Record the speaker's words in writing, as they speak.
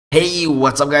Hey,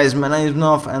 what's up guys, my name is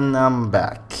Nov and I'm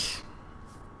back.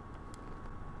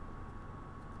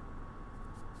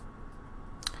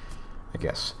 I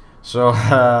guess. So,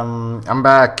 I'm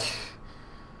back.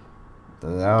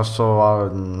 Also,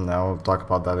 I'll talk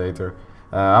about that later.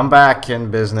 I'm back in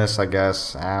business, I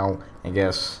guess. Ow, I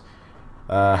guess.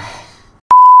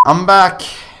 I'm back.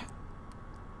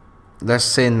 Let's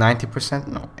say 90%?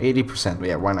 No, 80%.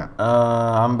 Yeah, why not?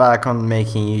 I'm back on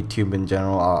making YouTube in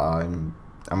general.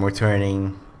 I'm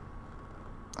returning,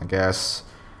 I guess.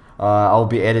 I'll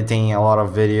be editing a lot of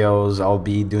videos. I'll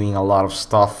be doing a lot of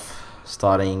stuff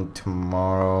starting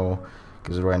tomorrow,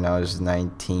 because right now is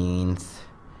 19th.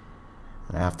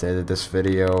 And I have to edit this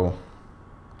video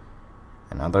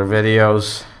and other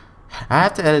videos. I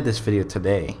have to edit this video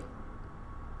today.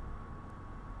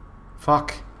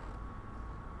 Fuck.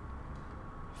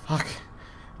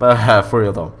 But for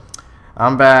real though,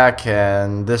 I'm back,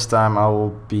 and this time I will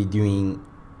be doing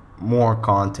more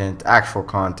content, actual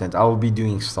content. I will be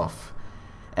doing stuff,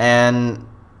 and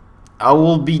I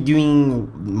will be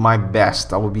doing my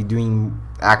best. I will be doing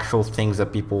actual things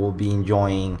that people will be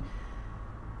enjoying,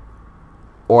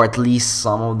 or at least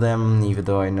some of them, even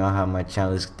though I know how my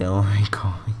channel is going.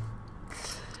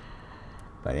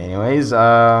 But anyways, but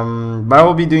I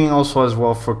will be doing also as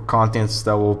well for contents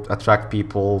that will attract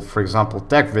people. For example,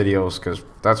 tech videos, because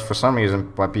that's for some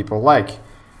reason what people like.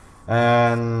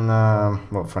 And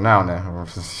well, for now, you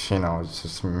know, it's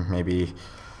just maybe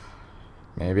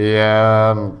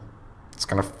it's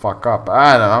gonna fuck up.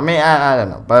 I don't know. I mean, I don't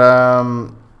know. But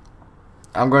I'm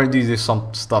gonna do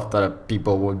some stuff that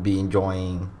people would be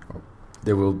enjoying, or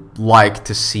they will like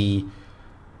to see,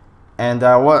 and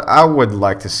what I would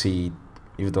like to see.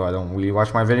 Even though I don't really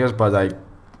watch my videos, but I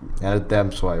edit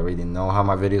them, so I already know how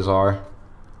my videos are.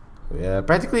 Yeah,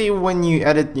 practically when you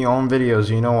edit your own videos,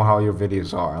 you know how your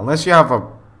videos are. Unless you have a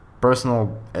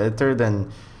personal editor,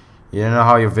 then you don't know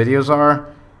how your videos are.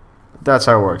 That's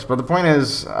how it works. But the point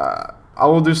is, I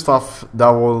will do stuff that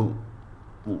will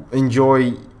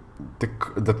enjoy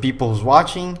the people who's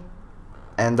watching,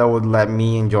 and that would let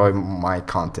me enjoy my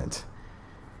content.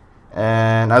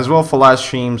 And as well for live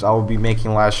streams, I will be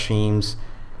making live streams.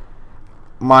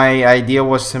 My idea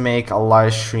was to make a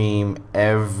live stream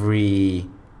every,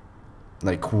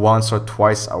 like, once or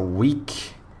twice a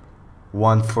week.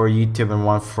 One for YouTube and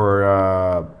one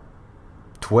for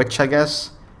Twitch, I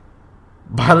guess.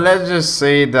 But let's just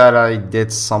say that I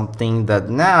did something that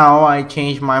now I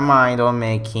changed my mind on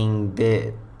making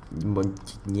it. But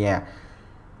yeah,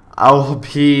 I will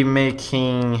be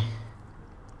making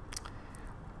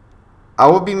a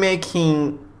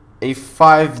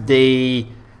 5-day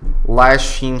live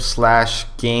stream /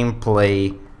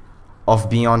 gameplay of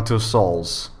Beyond Two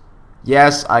Souls.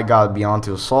 Yes, I got Beyond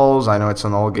Two Souls. I know it's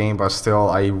an old game, but still,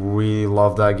 I really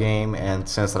love that game. And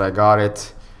since that I got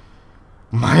it,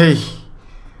 my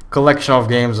collection of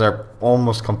games are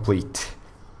almost complete.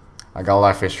 I got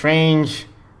Life is Strange.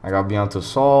 I got Beyond Two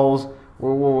Souls.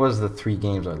 What was the 3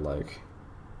 games I like?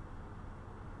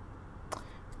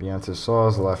 Beyond Two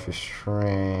Souls, Life is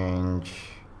Strange.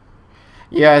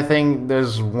 Yeah, I think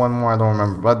there's one more I don't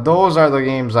remember. But those are the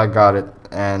games I got it.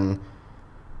 And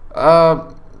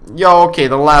okay,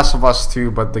 The Last of Us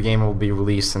 2, but the game will be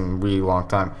released in a really long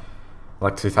time,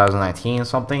 like 2019 or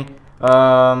something.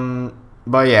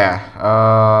 But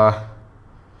yeah,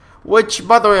 which,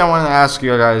 by the way, I want to ask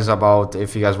you guys about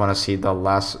if you guys want to see the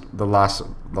last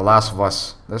of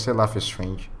Us. Let's say Life is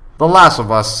Strange. The Last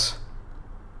of Us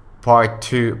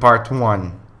Part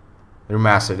 1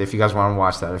 remastered. If you guys want to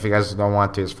watch that, if you guys don't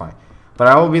want to, it's fine. But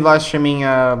I will be live streaming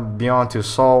Beyond Two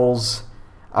Souls,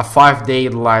 a 5-day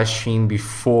live stream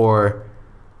before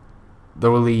the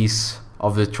release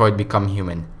of Detroit Become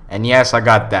Human. And yes, I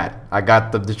got that. I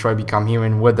got the Detroit Become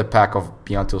Human with the pack of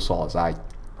Beyond Two Souls. I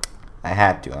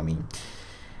had to. I mean,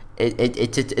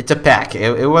 it's a pack.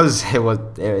 It wasn't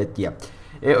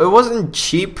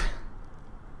cheap.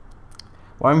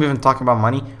 Why am I even talking about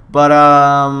money? But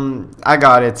I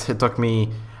got it. It took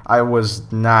me. I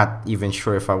was not even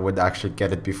sure if I would actually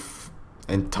get it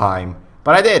in time,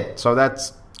 but I did. So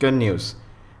that's good news.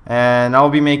 And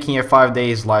I'll be making a 5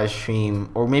 days live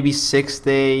stream, or maybe 6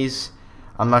 days.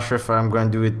 I'm not sure if I'm going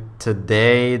to do it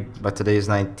today, but today is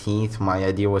 19th. My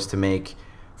idea was to make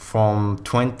from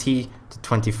 20 to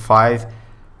 25.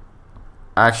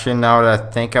 Actually, now that I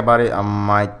think about it,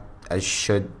 I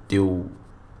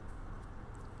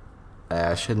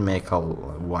should make a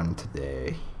one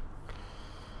today.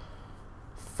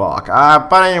 Fuck.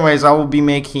 But anyways, I will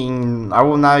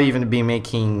not even be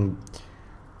making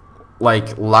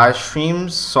like live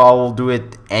streams, so I will do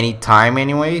it anytime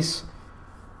anyways.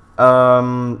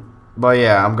 But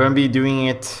yeah, I'm gonna be doing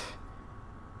it.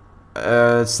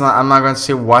 It's not. I'm not gonna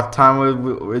say what time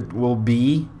it will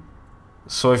be.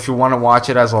 So if you want to watch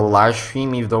it as a live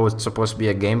stream, even though it's supposed to be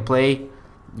a gameplay,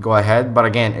 go ahead. But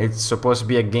again, it's supposed to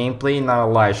be a gameplay, not a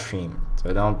live stream.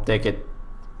 So don't take it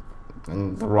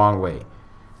in the wrong way.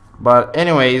 But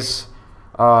anyways,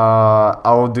 I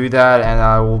will do that, and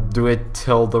I will do it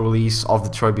till the release of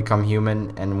Detroit Become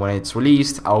Human. And when it's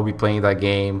released, I will be playing that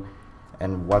game.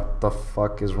 And what the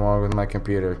fuck is wrong with my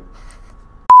computer?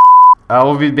 I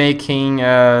will be making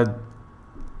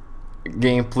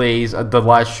gameplays at the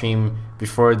live stream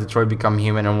before Detroit Become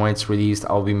Human, and when it's released,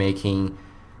 I'll be making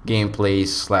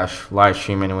gameplays / live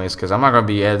stream anyways, because I'm not gonna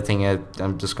be editing it.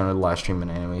 I'm just gonna live stream it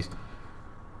anyways.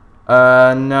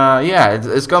 Yeah,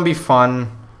 it's gonna be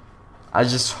fun. I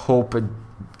just hope it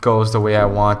goes the way I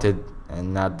want it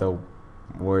and not the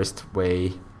worst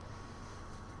way.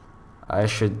 I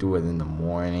should do it in the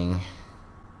morning.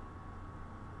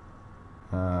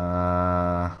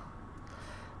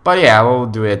 But yeah, I will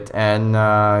do it, and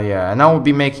yeah, and I will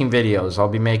be making videos. I'll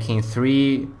be making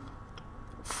 3,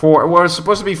 4. Well, it's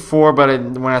supposed to be 4, but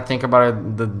when I think about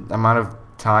it, the amount of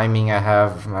timing I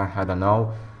have, I don't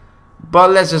know.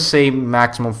 But let's just say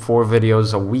maximum 4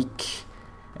 videos a week,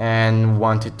 and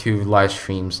 1 to 2 live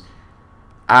streams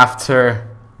after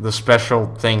the special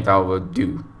thing that I will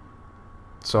do.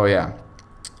 So yeah,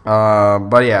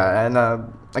 but yeah, and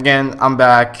again, I'm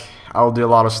back. I'll do a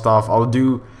lot of stuff.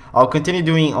 I'll continue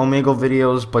doing Omegle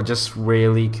videos, but just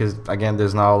rarely, because again,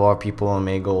 there's not a lot of people on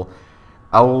Omegle.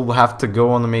 I will have to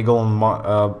go on Omegle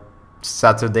on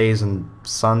Saturdays and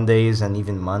Sundays and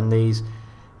even Mondays,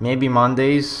 maybe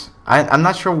Mondays. I'm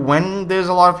not sure when there's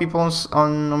a lot of people on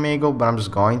Omegle, but I'm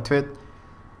just going to it.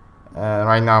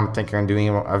 Right now, I'm thinking of doing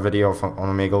a video on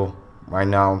Omegle. Right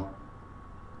now,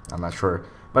 I'm not sure.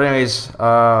 But anyways,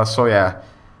 so yeah.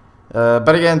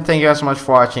 But again, thank you guys so much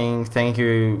for watching. Thank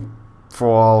you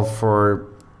for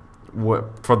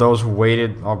those who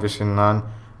waited. Obviously none,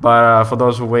 but for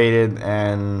those who waited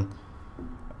and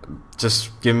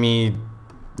just give me,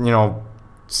 you know,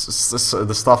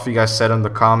 the stuff you guys said in the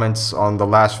comments on the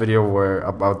last video where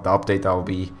about the update that will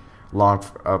be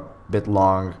a bit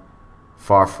long,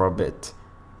 far for a bit.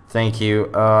 Thank you.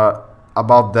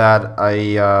 About that,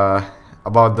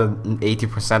 about the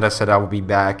 80% I said I will be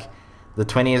back. The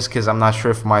 20 is because I'm not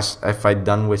sure if I'm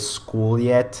done with school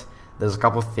yet. There's a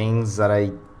couple things that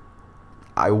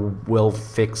I will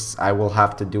fix. I will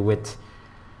have to do it.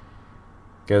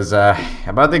 Because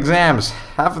about the exams,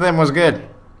 half of them was good.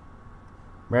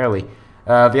 Barely.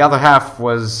 The other half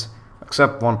was,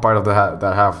 except one part of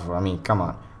that half. I mean, come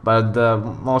on. But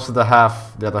most of the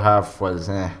other half was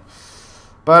eh.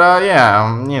 But yeah,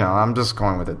 you know, I'm just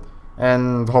going with it.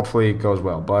 And hopefully it goes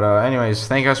well. But anyways,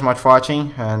 thank you guys so much for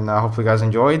watching, and hopefully you guys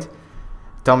enjoyed.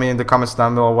 Tell me in the comments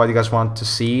down below what you guys want to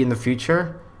see in the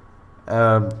future.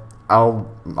 I'll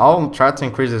try to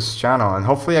increase this channel, and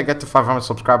hopefully I get to 500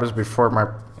 subscribers before my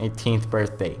 18th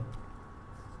birthday.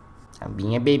 I'm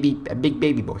being a big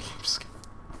baby boy.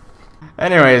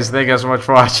 Anyways, thank you guys so much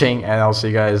for watching, and I'll see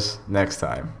you guys next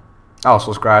time. Oh,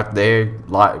 subscribe today,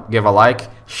 give a like,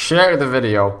 share the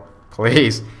video,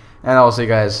 please. And I'll see you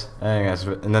guys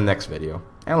in the next video.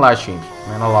 And live streams.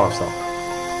 And a lot of stuff.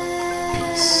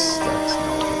 Peace.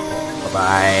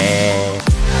 Bye-bye.